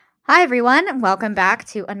Hi, everyone. Welcome back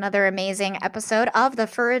to another amazing episode of the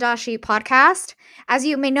Furudashi podcast. As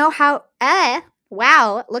you may know,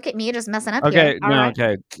 wow, look at me just messing up here. Okay, All no, right.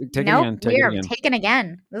 okay. Take it Nope, again. Take we it are again. taken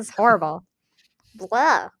again. This is horrible.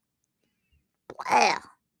 Blah, blah.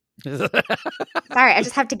 Sorry, I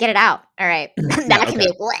just have to get it out. All right. That can Okay.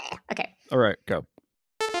 be blah. Okay. All right, go.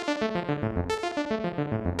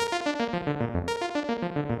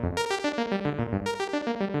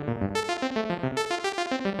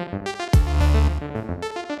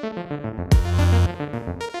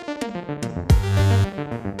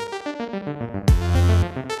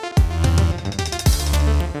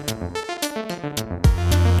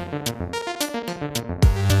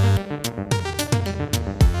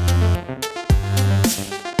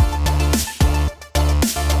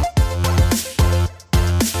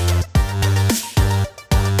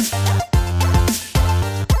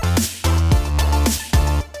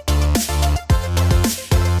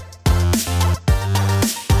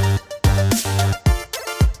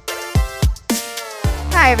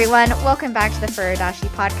 Hi, everyone. Welcome back to the Furudashi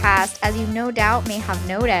podcast. As you no doubt may have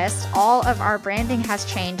noticed, all of our branding has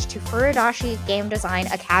changed to Furudashi Game Design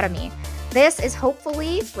Academy. This is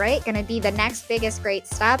hopefully, going to be the next biggest great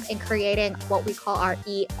step in creating what we call our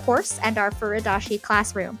e-course and our Furudashi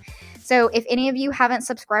classroom. So if any of you haven't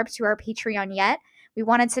subscribed to our Patreon yet, we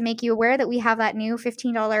wanted to make you aware that we have that new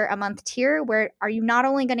 $15 a month tier where are you not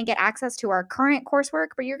only going to get access to our current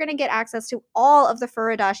coursework, but you're going to get access to all of the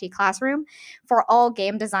Furudashi classroom for all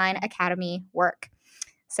Game Design Academy work.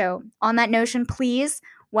 So on that notion, please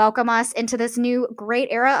welcome us into this new great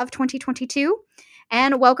era of 2022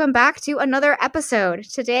 and welcome back to another episode.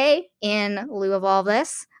 Today, in lieu of all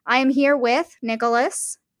this, I am here with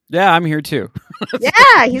Nicholas. Yeah, I'm here too.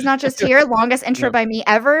 Yeah, he's not just here. Longest intro by me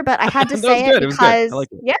ever, but I had to say it because,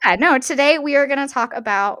 today we are going to talk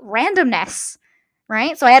about randomness,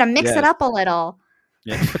 right? So I had to mix it up a little.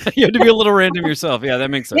 Yeah, you have to be a little random yourself. Yeah,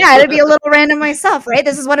 that makes sense. Yeah, I had to be a little random myself, right?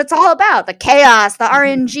 This is what it's all about. The chaos, the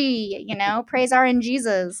RNG, praise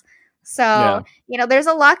RNGesus. So, there's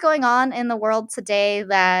a lot going on in the world today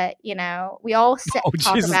that, we all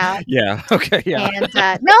talk about. Yeah. Okay. Yeah. And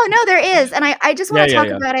no, there is. And I just want to talk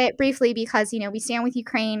about it briefly because, we stand with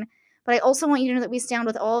Ukraine, but I also want you to know that we stand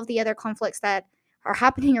with all of the other conflicts that are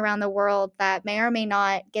happening around the world that may or may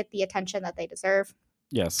not get the attention that they deserve.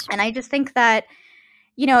 Yes. And I just think that,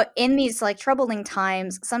 in these like troubling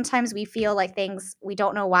times, sometimes we feel like we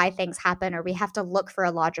don't know why things happen or we have to look for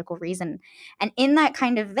a logical reason. And in that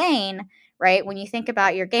kind of vein, right, when you think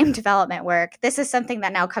about your game development work, this is something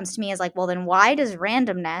that now comes to me as like, well, then why does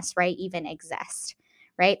randomness, right, even exist?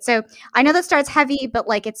 Right. So I know that starts heavy, but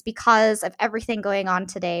like it's because of everything going on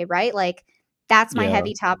today, right? Like that's my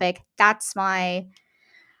heavy topic. That's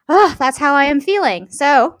how I am feeling.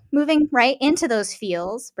 So moving right into those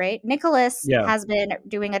feels, right? Nicholas has been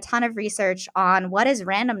doing a ton of research on what is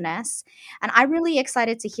randomness. And I'm really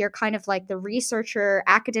excited to hear kind of like the researcher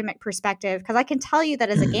academic perspective, because I can tell you that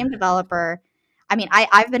as a game developer, I mean,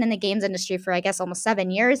 I've been in the games industry for, I guess, almost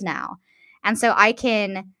 7 years now. And so I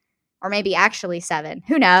can, or maybe actually 7,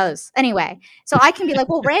 who knows? Anyway, so I can be like,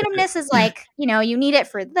 well, randomness is like, you need it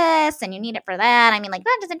for this and you need it for that. I mean, like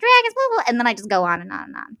Dungeons and Dragons, blah, blah, and then I just go on and on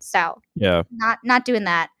and on. So not doing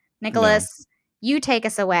that. Nicholas, you take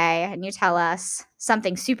us away and you tell us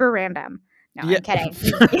something super random. No, I'm kidding.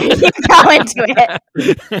 You go into it.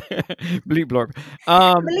 Bleep blorp.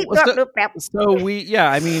 Bleep, blorp, bloop, blop. So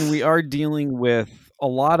we are dealing with a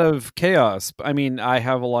lot of chaos. I mean, I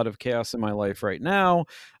have a lot of chaos in my life right now.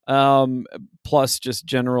 Plus just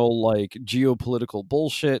general like geopolitical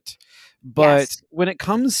bullshit. But when it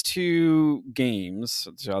comes to games,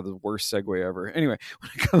 it's the worst segue ever. Anyway,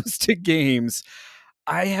 when it comes to games,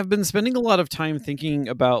 I have been spending a lot of time thinking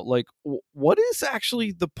about like what is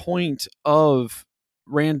actually the point of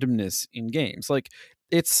randomness in games. Like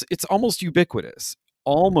it's almost ubiquitous.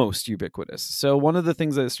 So one of the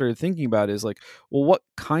things I started thinking about is like, well, what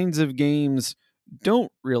kinds of games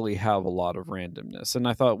don't really have a lot of randomness? And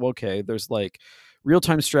I thought, well, okay, there's like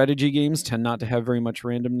real-time strategy games tend not to have very much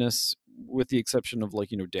randomness, with the exception of like,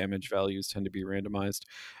 damage values tend to be randomized.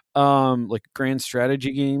 Like grand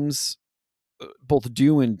strategy games both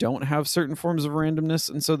do and don't have certain forms of randomness.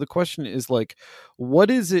 And so the question is like,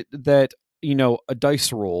 what is it that, a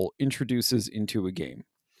dice roll introduces into a game?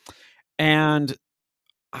 And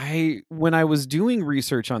when I was doing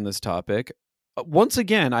research on this topic, once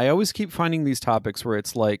again, I always keep finding these topics where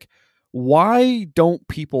it's like, why don't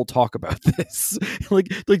people talk about this? like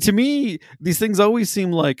to me, these things always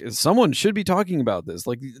seem like someone should be talking about this.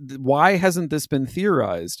 Like, why hasn't this been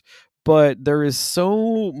theorized? But there is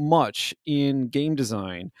so much in game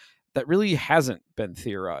design that really hasn't been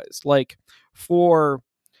theorized. Like for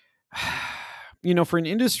for an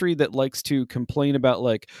industry that likes to complain about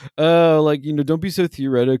like, oh, like, don't be so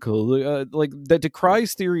theoretical, like that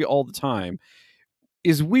decries theory all the time,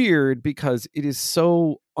 is weird because it is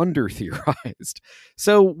so under theorized.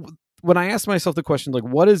 So when I ask myself the question, like,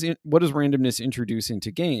 what does randomness introduce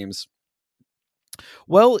into games?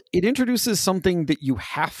 Well, it introduces something that you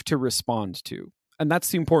have to respond to. And that's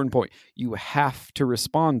the important point. You have to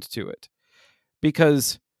respond to it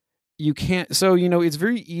because you can't. So, it's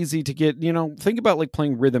very easy to get, think about like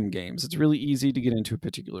playing rhythm games. It's really easy to get into a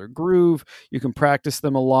particular groove. You can practice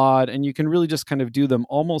them a lot and you can really just kind of do them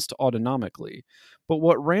almost autonomically. But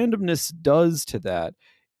what randomness does to that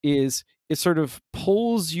is it sort of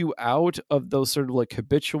pulls you out of those sort of like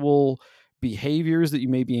habitual behaviors that you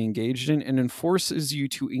may be engaged in and enforces you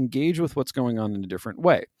to engage with what's going on in a different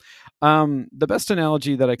way. The best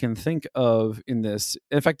analogy that I can think of in this,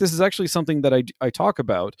 in fact, this is actually something that I talk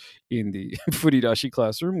about in the Furidashi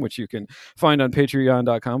classroom, which you can find on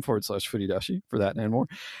patreon.com/Furidashi for that and more,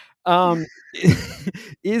 um,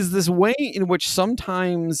 is this way in which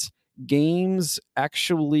sometimes games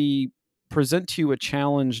actually present to you a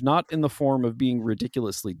challenge, not in the form of being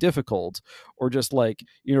ridiculously difficult or just like,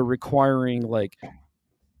 requiring like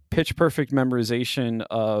pitch perfect memorization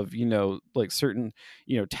of like certain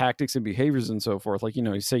tactics and behaviors and so forth, like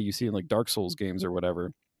you say you see in like Dark Souls games or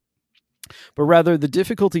whatever, but rather the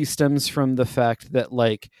difficulty stems from the fact that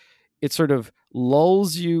like it sort of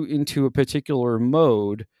lulls you into a particular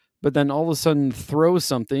mode but then all of a sudden throws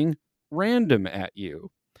something random at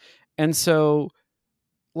you. And so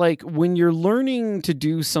like when you're learning to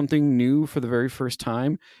do something new for the very first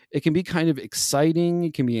time, it can be kind of exciting,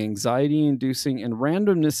 it can be anxiety inducing, and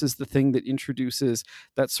randomness is the thing that introduces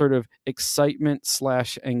that sort of excitement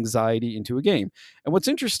slash anxiety into a game. And what's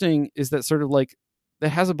interesting is that sort of like that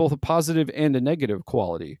has both a positive and a negative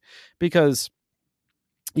quality, because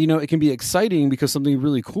it can be exciting because something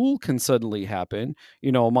really cool can suddenly happen.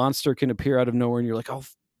 A monster can appear out of nowhere and you're like, oh,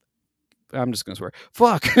 I'm just gonna swear,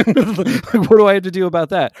 fuck. What do I have to do about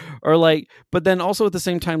that? Or like, but then also at the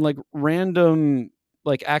same time, like random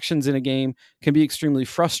like actions in a game can be extremely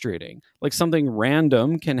frustrating. Like something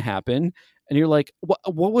random can happen and you're like,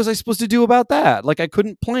 what was I supposed to do about that? Like I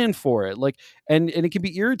couldn't plan for it. Like, and it can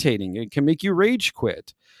be irritating. It can make you rage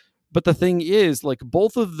quit. But the thing is, like,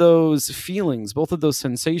 both of those feelings, both of those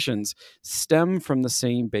sensations stem from the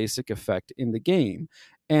same basic effect in the game.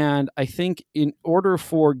 And I think in order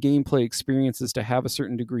for gameplay experiences to have a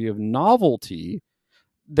certain degree of novelty,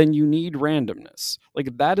 then you need randomness.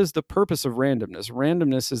 Like that is the purpose of randomness.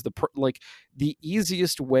 Randomness is like the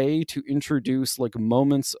easiest way to introduce like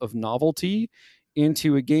moments of novelty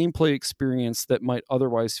into a gameplay experience that might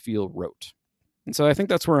otherwise feel rote. And so I think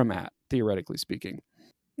that's where I'm at, theoretically speaking.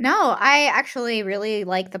 No, I actually really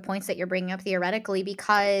like the points that you're bringing up theoretically,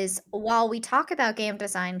 because while we talk about game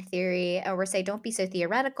design theory or we say don't be so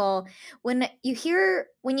theoretical, when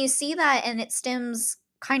you see that and it stems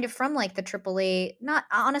kind of from like the AAA, not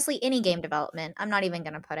honestly any game development, I'm not even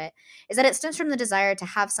going to put it, is that it stems from the desire to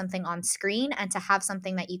have something on screen and to have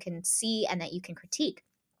something that you can see and that you can critique.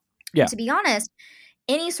 And Yeah. to be honest,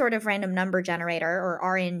 any sort of random number generator or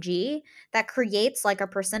RNG that creates like a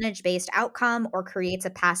percentage based outcome or creates a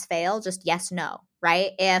pass fail, just yes, no,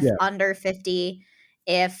 right? If Yeah. under 50,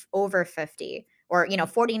 if over 50, or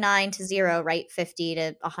 49 to 0, right? 50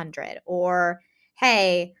 to 100, or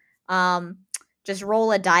hey, just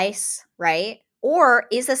roll a dice, right? Or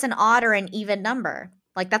is this an odd or an even number?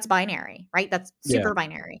 Like that's binary, right? That's Yeah. super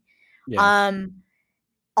binary. Yeah. Um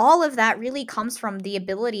all of that really comes from the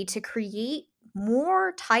ability to create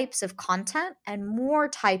more types of content and more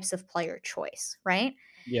types of player choice, right?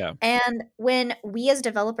 Yeah. And when we as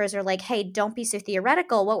developers are like, hey, don't be so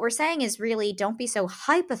theoretical, what we're saying is really don't be so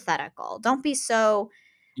hypothetical. Don't be so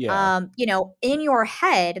Yeah. in your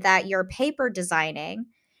head that you're paper designing,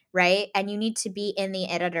 right? And you need to be in the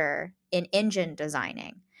editor in engine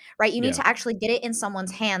designing, right? You need Yeah. to actually get it in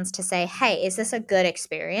someone's hands to say, hey, is this a good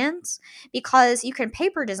experience? Because you can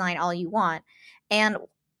paper design all you want. And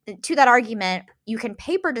to that argument, you can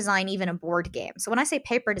paper design even a board game. So when I say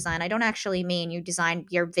paper design, I don't actually mean you design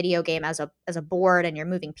your video game as a board and you're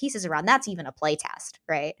moving pieces around. That's even a play test,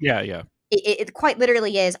 right? Yeah. Yeah. It quite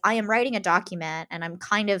literally is, I am writing a document and I'm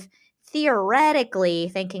kind of theoretically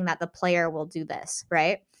thinking that the player will do this,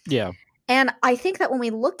 right? Yeah. And I think that when we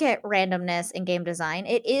look at randomness in game design,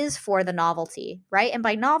 it is for the novelty, right? And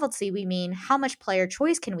by novelty, we mean how much player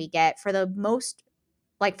choice can we get for the most,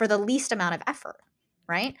 like for the least amount of effort,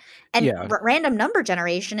 right? And Yeah. random number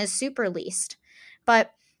generation is super least.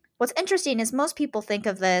 But what's interesting is most people think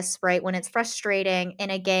of this, right, when it's frustrating in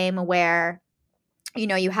a game where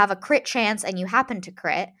you have a crit chance and you happen to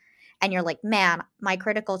crit, and you're like, man, my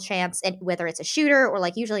critical chance, and whether it's a shooter or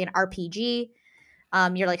like usually an RPG,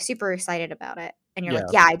 you're like super excited about it. And you're like,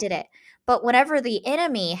 Yeah. yeah, I did it. But whenever the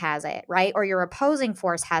enemy has it, right, or your opposing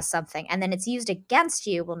force has something and then it's used against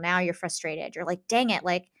you, well, now you're frustrated. You're like, dang it,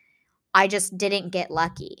 like I just didn't get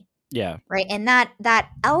lucky. Yeah. Right. And that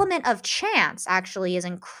element of chance actually is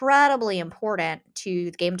incredibly important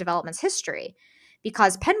to the game development's history,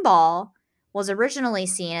 because pinball was originally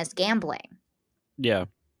seen as gambling, Yeah.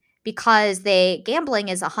 because gambling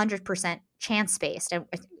is 100% chance based. And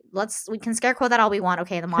we can scare quote that all we want,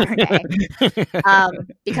 okay, in the modern day,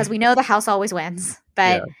 because we know the house always wins,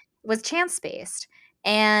 but Yeah. it was chance based.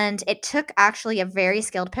 And it took actually a very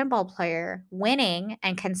skilled pinball player winning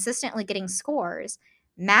and consistently getting scores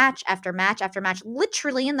match after match after match,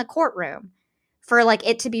 literally in the courtroom, for like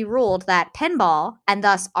it to be ruled that pinball and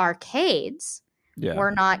thus arcades Yeah.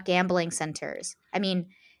 were not gambling centers. I mean,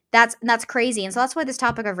 that's crazy. And so that's why this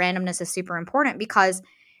topic of randomness is super important, because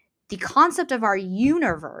the concept of our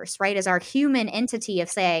universe, right, is our human entity of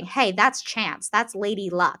saying, hey, that's chance, that's lady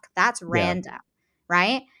luck, that's Yeah. random,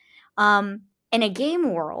 right? In a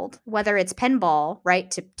game world, whether it's pinball, right,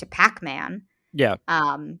 to Pac-Man, Yeah.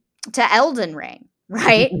 to Elden Ring,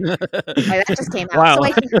 right? That just came out. Wow. So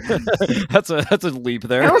I think that's a leap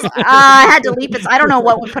there. I had to leap it. I don't know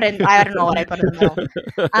what we put in. I don't know what I put in the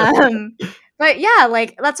middle. But yeah,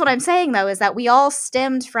 like that's what I'm saying though, is that we all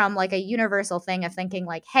stemmed from like a universal thing of thinking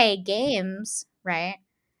like, hey, games, right,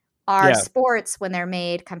 are Yeah. sports when they're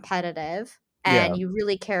made competitive Yeah. and you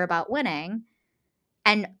really care about winning.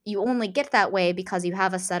 And you only get that way because you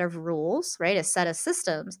have a set of rules, right? A set of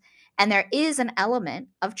systems. And there is an element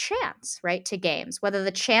of chance, right, to games, whether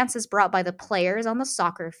the chance is brought by the players on the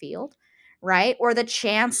soccer field, right? Or the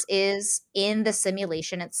chance is in the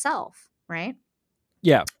simulation itself, right?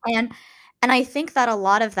 Yeah. And I think that a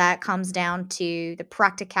lot of that comes down to the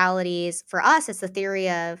practicalities. For us, it's the theory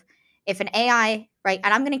of, if an AI, right,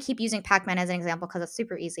 and I'm going to keep using Pac-Man as an example because it's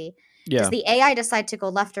super easy. Does Yeah. the AI decide to go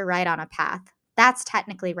left or right on a path? That's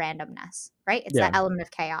technically randomness, right? It's Yeah. that element of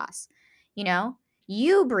chaos. You know,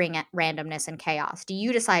 you bring randomness and chaos. Do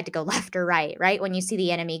you decide to go left or right, when you see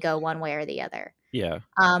the enemy go one way or the other? Yeah.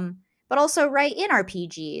 But also, right, in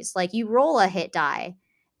RPGs, like you roll a hit die,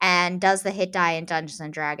 and does the hit die in Dungeons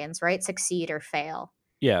and Dragons, right, succeed or fail?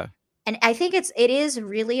 Yeah. And I think it is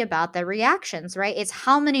really about the reactions, right? It's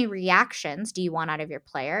how many reactions do you want out of your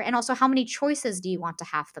player, and also how many choices do you want to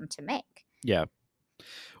have them to make? Yeah.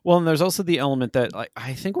 Well, and there's also the element that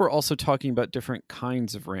I think we're also talking about different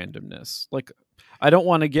kinds of randomness. Like, I don't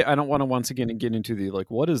want to once again get into the like,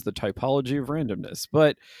 what is the typology of randomness?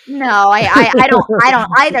 But No, I don't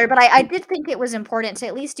either. But I did think it was important to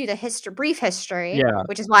at least do the brief history, yeah,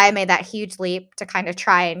 which is why I made that huge leap to kind of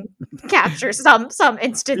try and capture some yeah,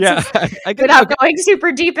 instances I get without okay, going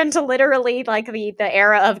super deep into literally like the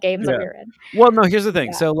era of games that yeah. we were in. Well, no, here's the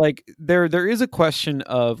thing. Yeah. So like there is a question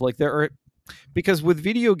of like there are, because with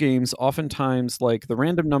video games oftentimes like the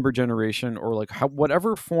random number generation or like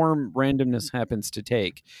whatever form randomness happens to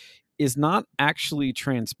take is not actually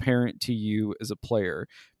transparent to you as a player,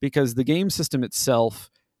 because the game system itself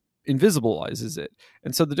invisibilizes it.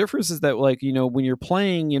 And so the difference is that like, when you're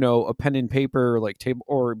playing, a pen and paper like table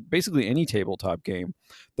or basically any tabletop game,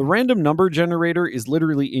 the random number generator is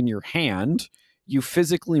literally in your hand. You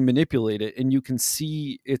physically manipulate it and you can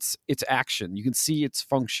see its action. You can see its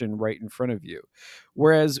function right in front of you.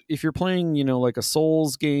 Whereas if you're playing, like a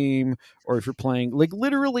Souls game, or if you're playing like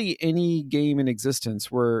literally any game in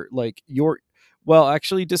existence where like well,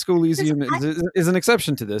 actually, Disco 'Cause Elysium is an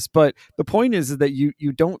exception to this, but the point is that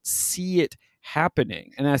you don't see it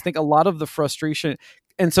happening, and I think a lot of the frustration,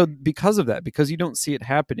 and so because of that, because you don't see it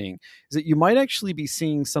happening, is that you might actually be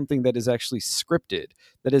seeing something that is actually scripted,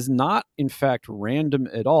 that is not in fact random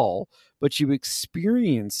at all, but you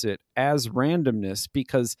experience it as randomness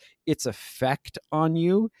because its effect on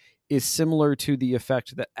you is similar to the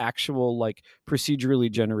effect that actual like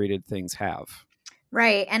procedurally generated things have.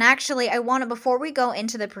 Right. And actually, I want to, before we go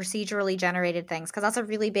into the procedurally generated things, because that's a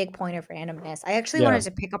really big point of randomness, I actually Yeah, wanted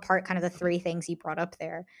to pick apart kind of the three things you brought up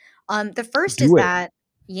there. The first is do it. that,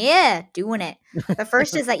 yeah, doing it. The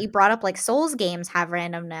first is that you brought up like Souls games have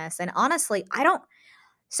randomness. And honestly, I don't.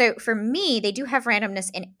 So for me, they do have randomness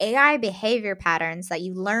in AI behavior patterns that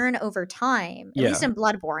you learn over time, at Yeah, least in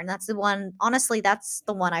Bloodborne. That's the one, honestly, that's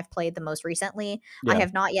the one I've played the most recently. I yeah.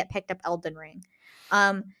 have not yet picked up Elden Ring.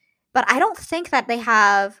 Um, but I don't think that they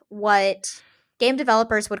have what game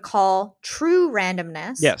developers would call true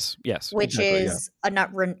randomness, Yes, yes, which exactly,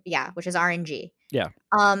 yeah. is which is RNG. Yeah.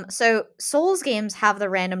 So Souls games have the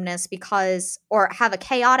randomness or have a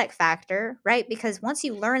chaotic factor, right? Because once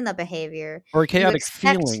you learn the behavior, Or a you chaotic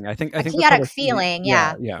expect feeling. I think a that's how chaotic to see it. feeling.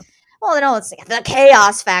 Yeah, Yeah. yeah. Well, no, it's the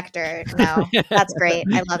chaos factor. No, that's great.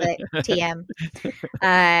 I love it. TM.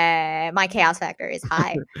 My chaos factor is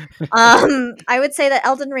high. I would say that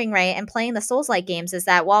Elden Ring, right, and playing the Souls-like games is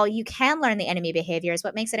that while you can learn the enemy behaviors,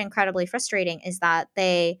 what makes it incredibly frustrating is that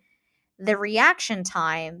the reaction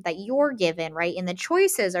time that you're given, right, and the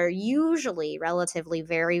choices are usually relatively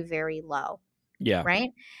very, very low, Yeah. right?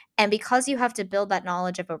 And because you have to build that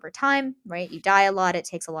knowledge of over time, right, you die a lot, it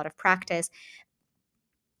takes a lot of practice.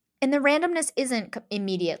 And the randomness isn't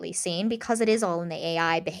immediately seen because it is all in the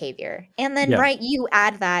AI behavior. And then, Yeah. right, you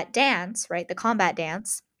add that dance, right, the combat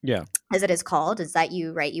dance, Yeah. as it is called, is that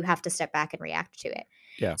you have to step back and react to it.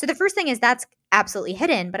 Yeah. So the first thing is that's absolutely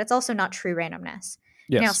hidden, but it's also not true randomness.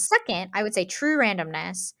 Now, Yes. second, I would say true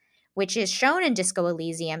randomness, which is shown in Disco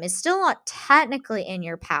Elysium, is still not technically in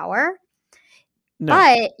your power. No.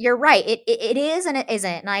 But you're right. It is and it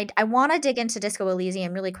isn't. And I want to dig into Disco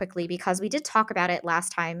Elysium really quickly because we did talk about it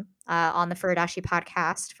last time on the Furudashi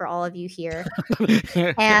podcast for all of you here. And we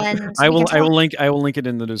can talk. I will link it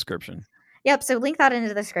in the description. Yep. So link that into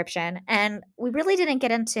the description. And we really didn't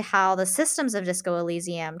get into how the systems of Disco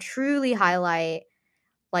Elysium truly highlight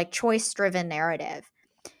like choice driven narrative.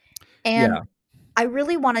 And Yeah. I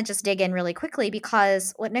really want to just dig in really quickly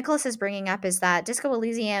because what Nicholas is bringing up is that Disco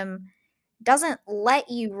Elysium doesn't let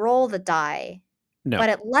you roll the die, No. but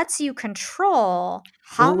it lets you control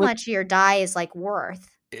how Well, much your die is like worth,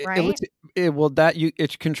 it right? looks well that you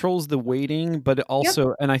it controls the weighting, but it Yep.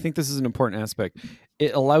 also, and I think this is an important aspect,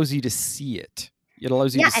 it allows you to see it. It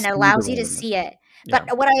allows you Yeah, to and see it the allows you to randomness. see it. Yeah.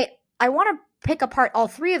 But what I want to pick apart all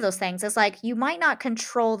three of those things is like you might not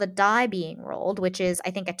control the die being rolled, which is I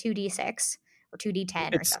think a 2d6 or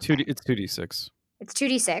 2d10 or It's 2D something. it's 2d6. It's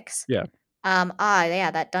 2d6. Yeah.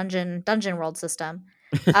 Yeah, that dungeon world system.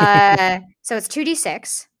 So it's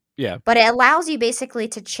 2d6, Yeah. but it allows you basically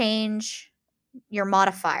to change your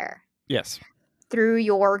modifier Yes. through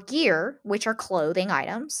your gear, which are clothing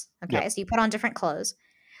items. Yep. Okay, so you put on different clothes,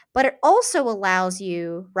 but it also allows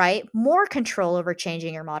you, right, more control over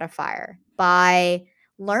changing your modifier by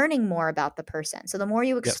learning more about the person. So the more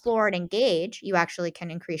you Yes. explore and engage, you actually can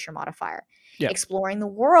increase your modifier. Yeah. Exploring the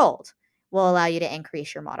world will allow you to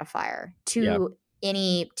increase your modifier Yeah.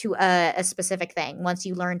 to a specific thing once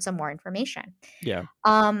you learn some more information. Yeah.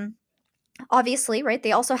 Obviously, right,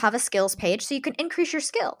 they also have a skills page so you can increase your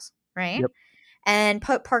skills, right? Yep. And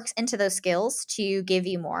put perks into those skills to give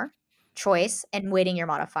you more choice and weighting your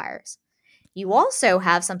modifiers. You also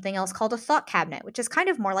have something else called a thought cabinet, which is kind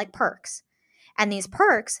of more like perks. And these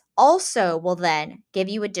perks also will then give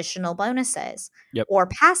you additional bonuses Yep. or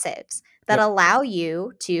passives that Yep. allow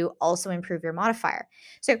you to also improve your modifier.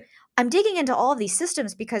 So I'm digging into all of these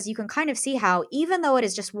systems because you can kind of see how, even though it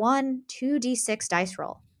is just one 2d6 dice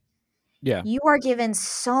roll, Yeah. you are given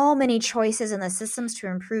so many choices in the systems to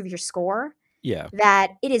improve your score Yeah.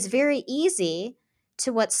 that it is very easy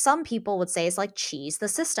to what some people would say is like cheese the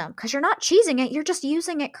system because you're not cheesing it, you're just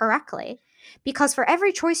using it correctly. Because for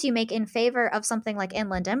every choice you make in favor of something like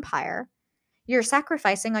Inland Empire, you're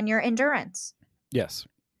sacrificing on your endurance, Yes.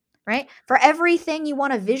 right? For everything you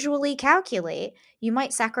want to visually calculate, you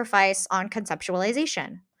might sacrifice on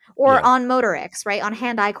conceptualization or Yeah. on motorics, right? On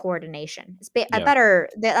hand-eye coordination. It's a Yeah. better,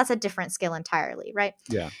 that's a different skill entirely, right?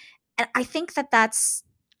 Yeah. And I think that that's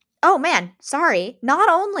oh man, sorry. Not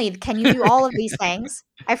only can you do all of these things,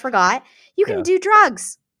 I forgot, you can Yeah. do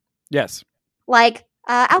drugs Yes. like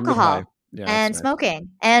And get high. alcohol Yeah, that's and nice. smoking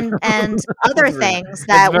and other That's very nice. things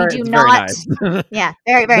that we do It's very not. nice. Yeah,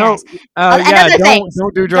 very very No, nice. yeah, Another thing,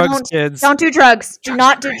 don't do drugs, kids. don't do drugs. Do Drugs are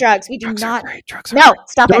not do great. drugs. We do Drugs are not. great. Drugs are No, great.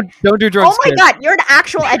 stop it. Don't do Oh drugs, my kids. god, you're an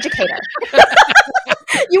actual educator.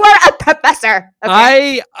 You are a professor.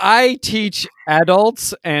 Okay? I teach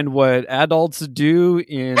adults and what adults do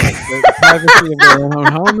in the privacy of their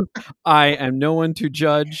own homes. I am no one to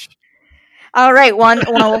judge. All right,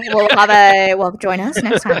 we'll join us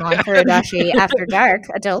next time on Furudashi After Dark.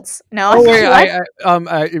 Adults, no, Oh wait,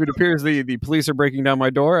 what? it appears the police are breaking down my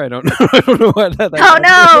door. I don't know. I don't know what that. Oh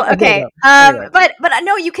no, okay. Anyway. But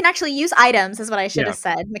no, you can actually use items, is what I should Yeah. have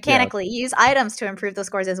said. Yeah. Mechanically, use items to improve those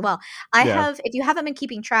scores as well. Yeah. If you haven't been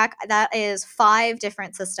keeping track, that is 5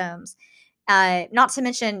 different systems. Not to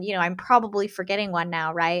mention, I'm probably forgetting one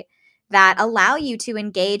now, right? That allow you to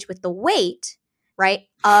engage with the weight, right,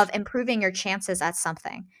 of improving your chances at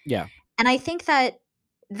something. Yeah. And I think that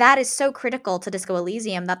is so critical to Disco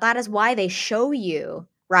Elysium that is why they show you,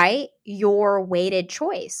 right, your weighted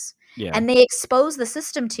choice. Yeah. And they expose the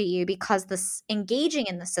system to you because this engaging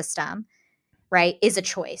in the system right, is a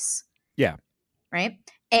choice. Yeah. Right?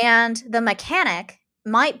 And the mechanic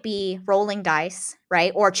might be rolling dice,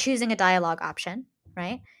 right? Or choosing a dialogue option,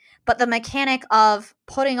 right? But the mechanic of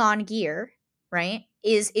putting on gear, right,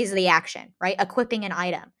 is the action, right? Equipping an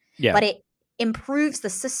item. Yeah. But it improves the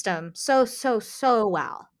system so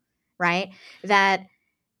well, right? That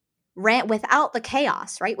without the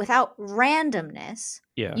chaos, right? Without randomness,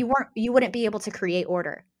 Yeah. you wouldn't be able to create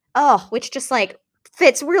order. Oh, which just like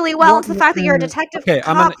fits really well Well, into the fact that you're a detective okay,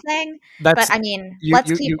 cop thing. But that's I mean, you let's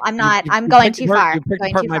you keep. you I'm you not. you I'm you going picked too apart far. you picked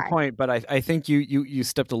Going apart too my far. point, but I think you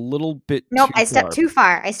stepped a little bit Nope, too I stepped far. too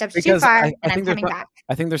far. I stepped too Because far, I and I'm think there's coming back.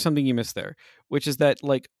 I think there's something you missed there, which is that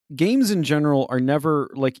like games in general are never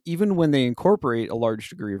like, even when they incorporate a large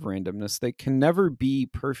degree of randomness, they can never be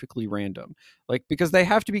perfectly random. Like, because they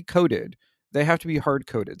have to be coded. They have to be hard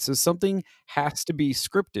coded. So something has to be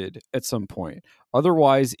scripted at some point.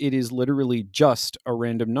 Otherwise, it is literally just a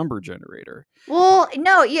random number generator. Well,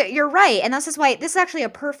 no, you're right, and this is why this is actually a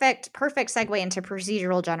perfect segue into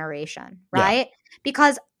procedural generation, Yeah. right?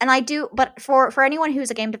 Because and I do, but for anyone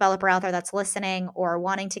who's a game developer out there that's listening or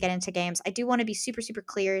wanting to get into games, I do want to be super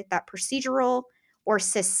clear that procedural or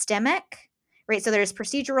systemic, right? So there's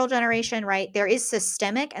procedural generation, right? There is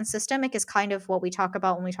systemic, and systemic is kind of what we talk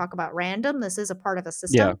about when we talk about random. This is a part of a Yeah.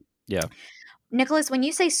 system. Yeah. Nicholas, when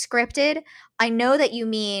you say scripted, I know that you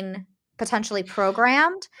mean potentially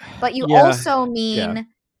programmed, but you Yeah. also Yeah. mean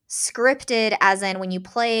scripted as in when you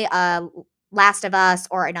play Last of Us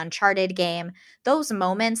or an Uncharted game, those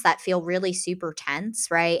moments that feel really super tense,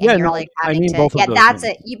 right? And Yeah, you're no, like I having mean to, both of yeah, those that's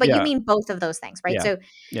things. it. But you Yeah. mean both of those things, right? Yeah.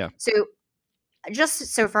 Yeah. So just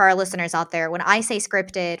so for our listeners out there, when I say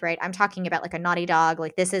scripted, right, I'm talking about like a Naughty Dog,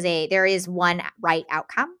 like there is one right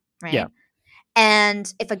outcome, Yeah. right?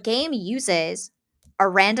 And if a game uses a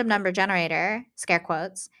random number generator, scare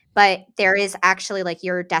quotes, but there is actually like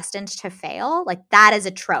you're destined to fail, like that is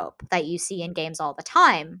a trope that you see in games all the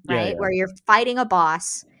time, Yeah. right? Yeah. Where you're fighting a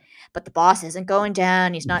boss, but the boss isn't going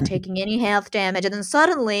down, he's not taking any health damage, and then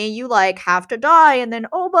suddenly you like have to die, and then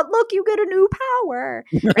oh, but look, you get a new power,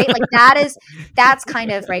 right? Like that's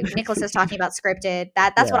kind of right. Nicholas is talking about scripted.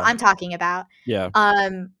 That's what Yeah. I'm talking about. Yeah.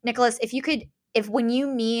 Nicholas, if when you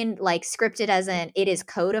mean like scripted as in it is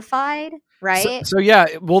codified, right? So yeah,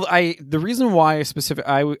 well, the reason why I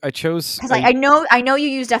chose Because I know you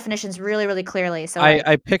use definitions really clearly. So like,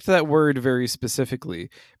 I picked that word very specifically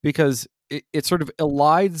because it sort of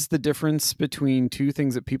elides the difference between two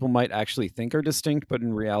things that people might actually think are distinct, but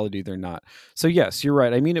in reality they're not. So yes, you're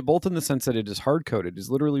right. I mean it both in the sense that it is hard coded, is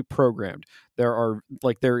literally programmed.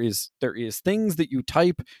 There is things that you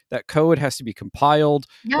type, that code has to be compiled.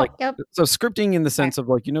 Like, yep. so scripting in the sense Okay. of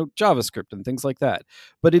like, JavaScript and things like that.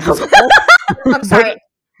 But it is all, I'm sorry.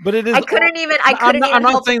 but it is I all, couldn't even I'm not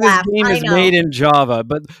help but saying this laugh. game I is know. made in Java,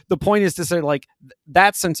 but the point is to say like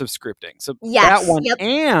that sense of scripting. So that Yes. one, Yep.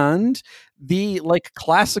 and the like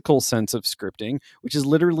classical sense of scripting, which is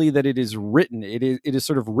literally that it is written. It is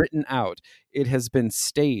sort of written out. It has been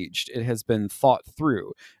staged. It has been thought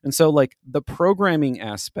through. And so like the programming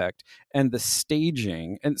aspect and the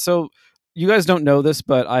staging. And so you guys don't know this,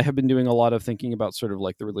 but I have been doing a lot of thinking about sort of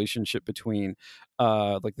like the relationship between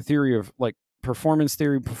like the theory of like performance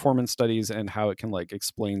theory, performance studies, and how it can like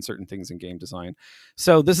explain certain things in game design.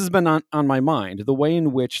 So this has been on my mind, the way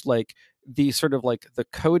in which like the sort of like the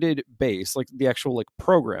coded base, like the actual like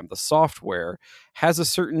program, the software, has a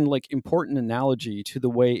certain like important analogy to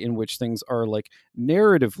the way in which things are like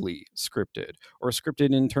narratively scripted, or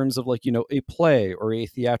scripted in terms of like, a play or a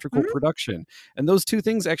theatrical production. And those two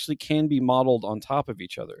things actually can be modeled on top of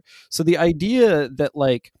each other. So the idea that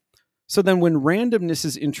like, so then when randomness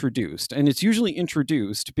is introduced, and it's usually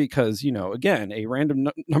introduced because, again, a random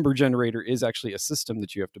number generator is actually a system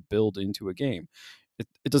that you have to build into a game.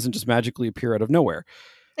 It doesn't just magically appear out of nowhere.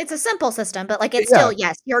 It's a simple system, but like it's Yeah. still,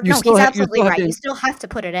 yes, You he's still absolutely have right. to, You still have to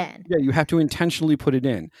put it in. yeah, you have to intentionally put it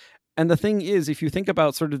in. And the thing is, if you think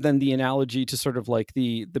about sort of then the analogy to sort of like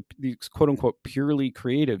the quote unquote purely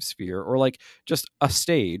creative sphere, or like just a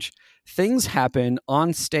stage, things happen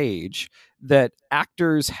on stage that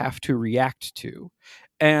actors have to react to.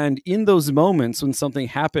 And in those moments when something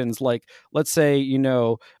happens, like let's say,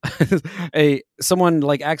 someone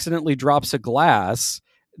like accidentally drops a glass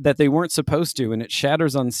that they weren't supposed to, and it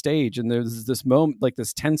shatters on stage, and there's this moment, like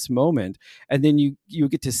this tense moment, and then you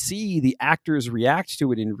get to see the actors react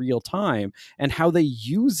to it in real time and how they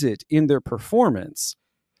use it in their performance.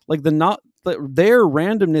 Like their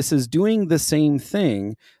randomness is doing the same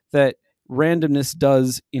thing that randomness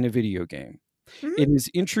does in a video game. It is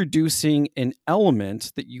introducing an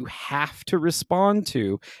element that you have to respond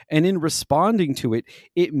to, and in responding to it,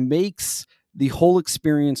 it makes the whole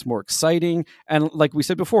experience more exciting. And like we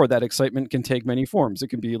said before, that excitement can take many forms. It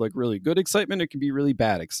can be like really good excitement, it can be really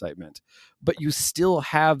bad excitement, but you still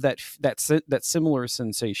have that similar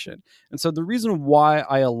sensation. And so the reason why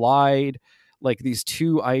I allied like these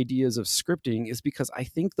two ideas of scripting is because I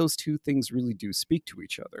think those two things really do speak to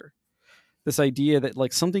each other. This idea that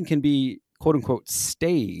like something can be quote unquote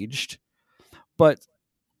staged, but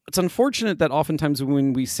it's unfortunate that oftentimes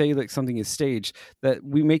when we say that something is staged, that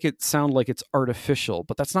we make it sound like it's artificial,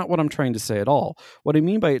 but that's not what I'm trying to say at all. What I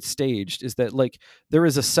mean by it's staged is that like there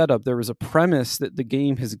is a setup, there is a premise that the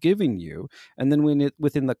game has given you, and then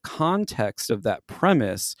within the context of that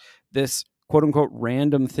premise, this quote unquote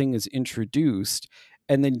random thing is introduced,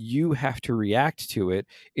 and then you have to react to it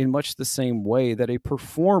in much the same way that a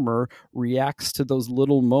performer reacts to those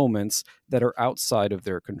little moments that are outside of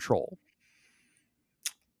their control.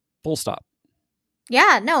 Full stop.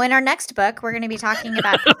 Yeah, no, in our next book, we're going to be talking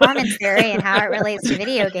about performance theory and how it relates to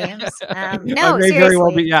video games. No, seriously. Very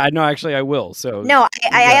well be, yeah, no, actually I will. So no,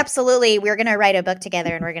 I absolutely, we're going to write a book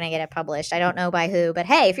together and we're going to get it published. I don't know by who, but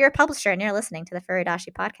hey, if you're a publisher and you're listening to the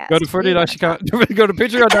Furidashi podcast, go to Furidashi, go to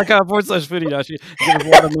patreon.com/Furidashi, give us a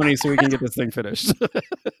lot of money so we can get this thing finished.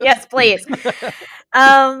 Yes, please.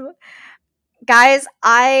 Guys,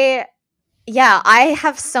 I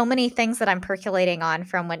have so many things that I'm percolating on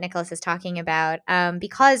from what Nicholas is talking about,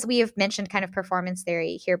 because we have mentioned kind of performance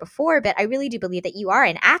theory here before, but I really do believe that you are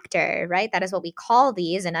an actor, right? That is what we call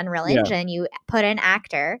these in Unreal Engine. You put an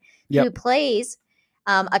actor who plays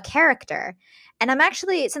a character. And I'm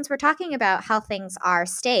actually, since we're talking about how things are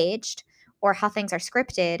staged or how things are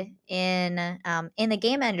scripted in the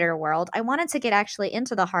game editor world, I wanted to get actually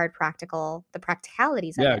into the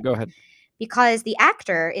practicalities of it. Yeah, go ahead. Because the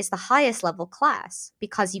actor is the highest level class,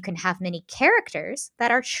 because you can have many characters that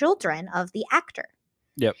are children of the actor.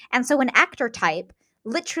 Yep. And so an actor type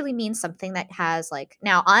literally means something that has like,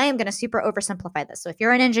 now I am going to super oversimplify this. So if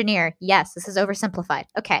you're an engineer, yes, this is oversimplified.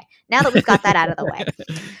 Okay. Now that we've got that out of the way.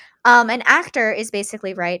 An actor is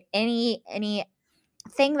basically, right, any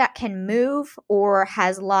thing that can move or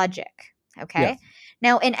has logic. Okay. Yeah.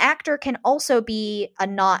 Now an actor can also be a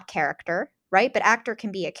not character, right? But actor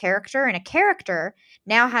can be a character, and a character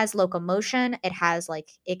now has locomotion. It has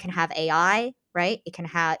it can have AI, right?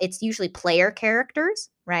 It's usually player characters,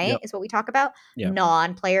 right? Yep. Is what we talk about. Yep.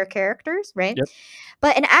 Non-player characters, right? Yep.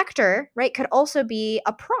 But an actor, right, could also be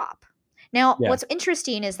a prop. Now, what's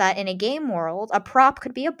interesting is that in a game world, a prop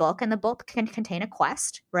could be a book, and the book can contain a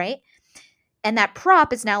quest, right? And that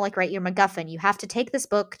prop is now like, right, your MacGuffin. You have to take this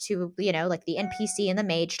book to, like the NPC in the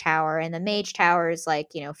Mage Tower. And the Mage Tower is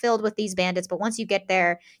filled with these bandits. But once you get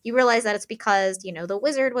there, you realize that it's because, the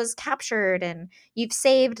wizard was captured and you've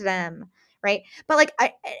saved them, right? But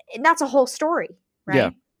and that's a whole story, right? Yeah.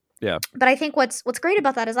 Yeah. But I think what's great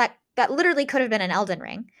about that is that literally could have been an Elden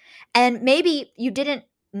Ring. And maybe you didn't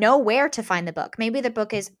know where to find the book. Maybe the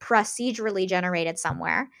book is procedurally generated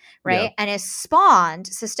somewhere, right? Yeah. And is spawned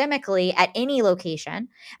systemically at any location.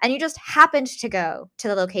 And you just happened to go to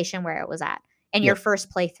the location where it was at in your first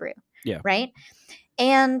playthrough, right?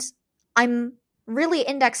 And I'm really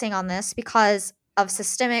indexing on this because of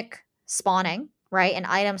systemic spawning, right? And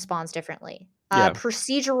item spawns differently.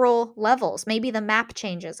 Procedural levels. Maybe the map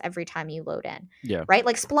changes every time you load in, right?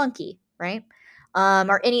 Like Splunky, right?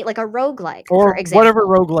 Or any like a roguelike, or for example, whatever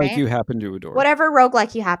roguelike right? you happen to adore. Whatever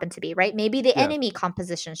roguelike you happen to be, right? Maybe the enemy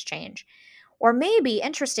compositions change. Or maybe,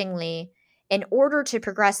 interestingly, in order to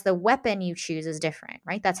progress, the weapon you choose is different,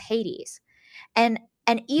 right? That's Hades. And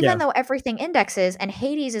even though everything indexes, and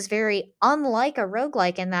Hades is very unlike a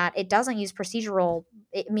roguelike in that it doesn't use procedural,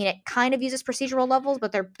 it kind of uses procedural levels,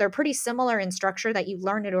 but they're pretty similar in structure that you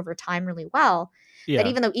learn it over time really well. That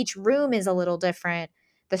even though each room is a little different,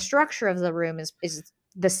 the structure of the room is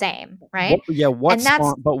the same, right? But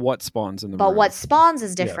what spawns in the room? But what spawns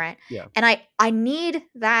is different. Yeah. And I need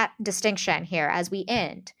that distinction here as we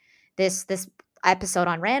end this episode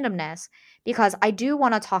on randomness, because I do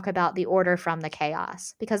want to talk about the order from the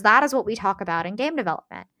chaos, because that is what we talk about in game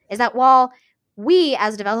development, is that while we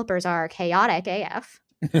as developers are chaotic AF,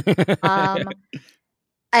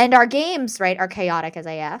 and our games, right, are chaotic as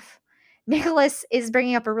AF, Nicholas is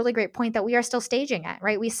bringing up a really great point that we are still staging at,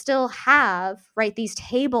 right? We still have, right, these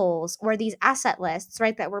tables or these asset lists,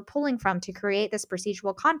 right, that we're pulling from to create this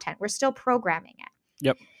procedural content. We're still programming it.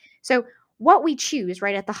 Yep. So what we choose,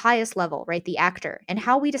 right, at the highest level, right, the actor, and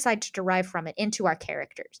how we decide to derive from it into our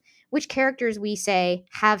characters, which characters we say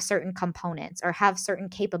have certain components or have certain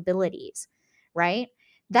capabilities, right?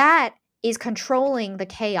 That is controlling the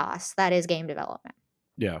chaos that is game development.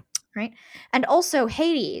 Yeah. Right. And also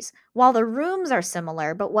Hades, while the rooms are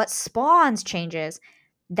similar, but what spawns changes,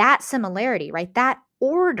 that similarity, right? That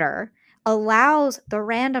order allows the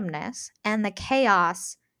randomness and the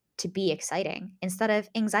chaos to be exciting instead of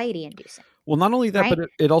anxiety inducing. Well, not only that, right? but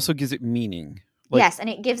it also gives it meaning. Yes, and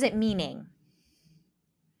it gives it meaning.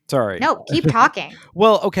 Sorry. No, keep talking.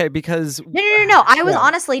 Well, okay, because No. I was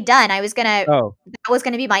honestly done. I was gonna. Oh. That was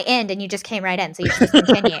gonna be my end, and you just came right in. So you should just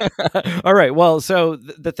continue. All right. Well, so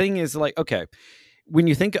the thing is, like, okay, when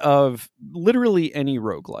you think of literally any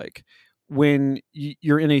roguelike, when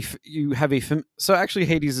you're in you have so actually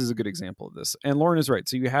Hades is a good example of this, and Lauren is right.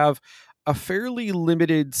 So you have a fairly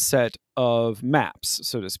limited set of maps,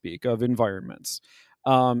 so to speak, of environments,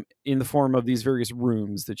 in the form of these various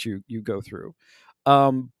rooms that you go through.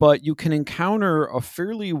 But you can encounter a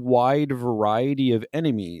fairly wide variety of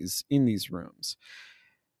enemies in these rooms.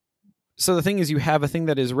 So the thing is, you have a thing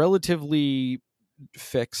that is relatively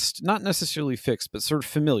fixed, not necessarily fixed, but sort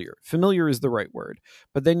of familiar. Familiar is the right word.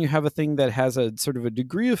 But then you have a thing that has a sort of a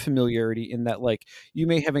degree of familiarity in that, like, you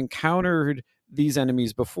may have encountered these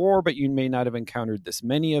enemies before, but you may not have encountered this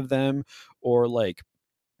many of them, or like,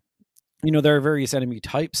 there are various enemy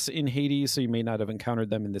types in Hades, so you may not have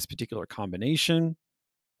encountered them in this particular combination.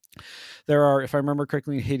 There are, if I remember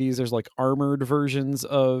correctly, in Hades, there's like armored versions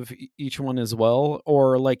of each one as well.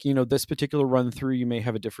 Or like, this particular run through, you may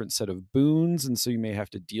have a different set of boons, and so you may have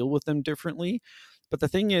to deal with them differently. But the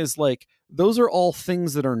thing is, like, those are all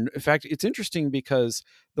things that are, in fact, it's interesting because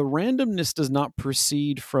the randomness does not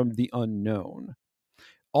proceed from the unknown.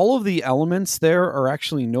 All of the elements there are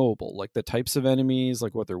actually knowable, like the types of enemies,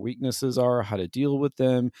 like what their weaknesses are, how to deal with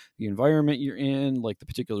them, the environment you're in, like the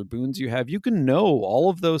particular boons you have. You can know all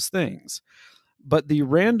of those things, but the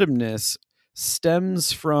randomness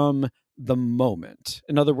stems from the moment.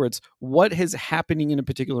 In other words, what is happening in a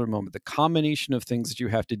particular moment, the combination of things that you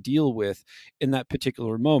have to deal with in that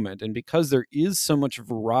particular moment. And because there is so much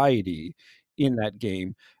variety in that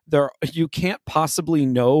game, you can't possibly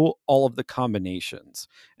know all of the combinations.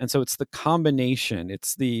 And so it's the combination, it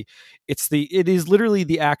is literally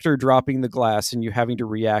the actor dropping the glass and you having to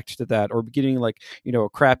react to that, or getting like, a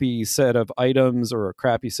crappy set of items or a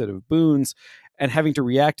crappy set of boons and having to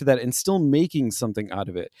react to that and still making something out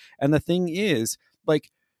of it. And the thing is,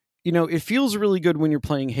 like, it feels really good when you're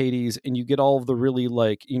playing Hades and you get all of the really,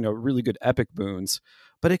 like, really good epic boons,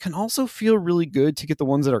 but it can also feel really good to get the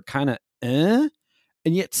ones that are kind of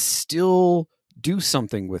and yet still do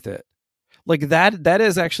something with it. Like that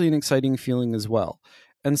is actually an exciting feeling as well.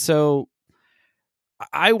 And so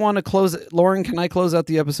I want to close it. Lauren, can I close out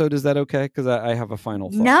the episode? Is that okay? Because I have a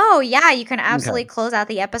final thought. No, yeah, you can absolutely close out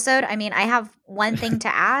the episode. I mean, I have one thing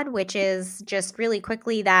to add, which is just really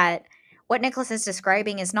quickly that what Nicholas is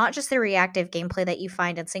describing is not just the reactive gameplay that you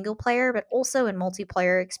find in single player, but also in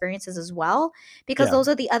multiplayer experiences as well, because those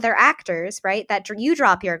are the other actors, right? That you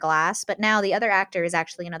drop your glass, but now the other actor is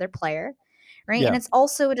actually another player, right? Yeah. And it's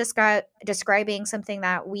also describing something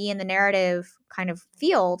that we in the narrative kind of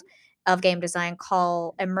field of game design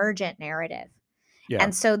call emergent narrative. Yeah.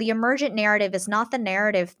 And so the emergent narrative is not the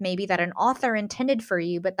narrative maybe that an author intended for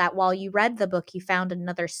you, but that while you read the book, you found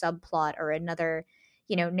another subplot or another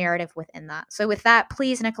narrative within that. So with that,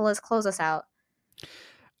 please, Nicholas, close us out.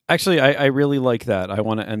 Actually, I really like that. I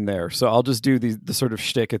want to end there. So I'll just do the sort of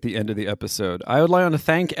shtick at the end of the episode. I would like to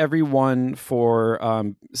thank everyone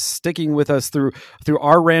for sticking with us through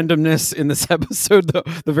our randomness in this episode,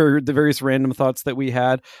 the various random thoughts that we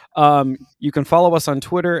had. You can follow us on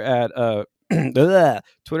Twitter at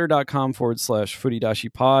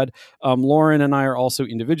twitter.com/footydashipod. Lauren and I are also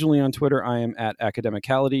individually on Twitter. I am at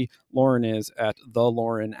Academicality. Lauren is at the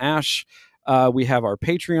Lauren Ash. We have our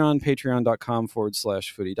Patreon,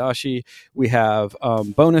 patreon.com/footydashi. We have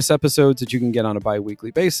bonus episodes that you can get on a bi-weekly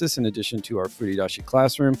basis in addition to our Footydashi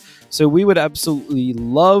classroom. So we would absolutely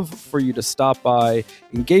love for you to stop by,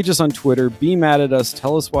 engage us on Twitter, be mad at us,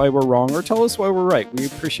 tell us why we're wrong, or tell us why we're right. We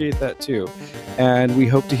appreciate that too. And we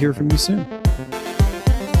hope to hear from you soon.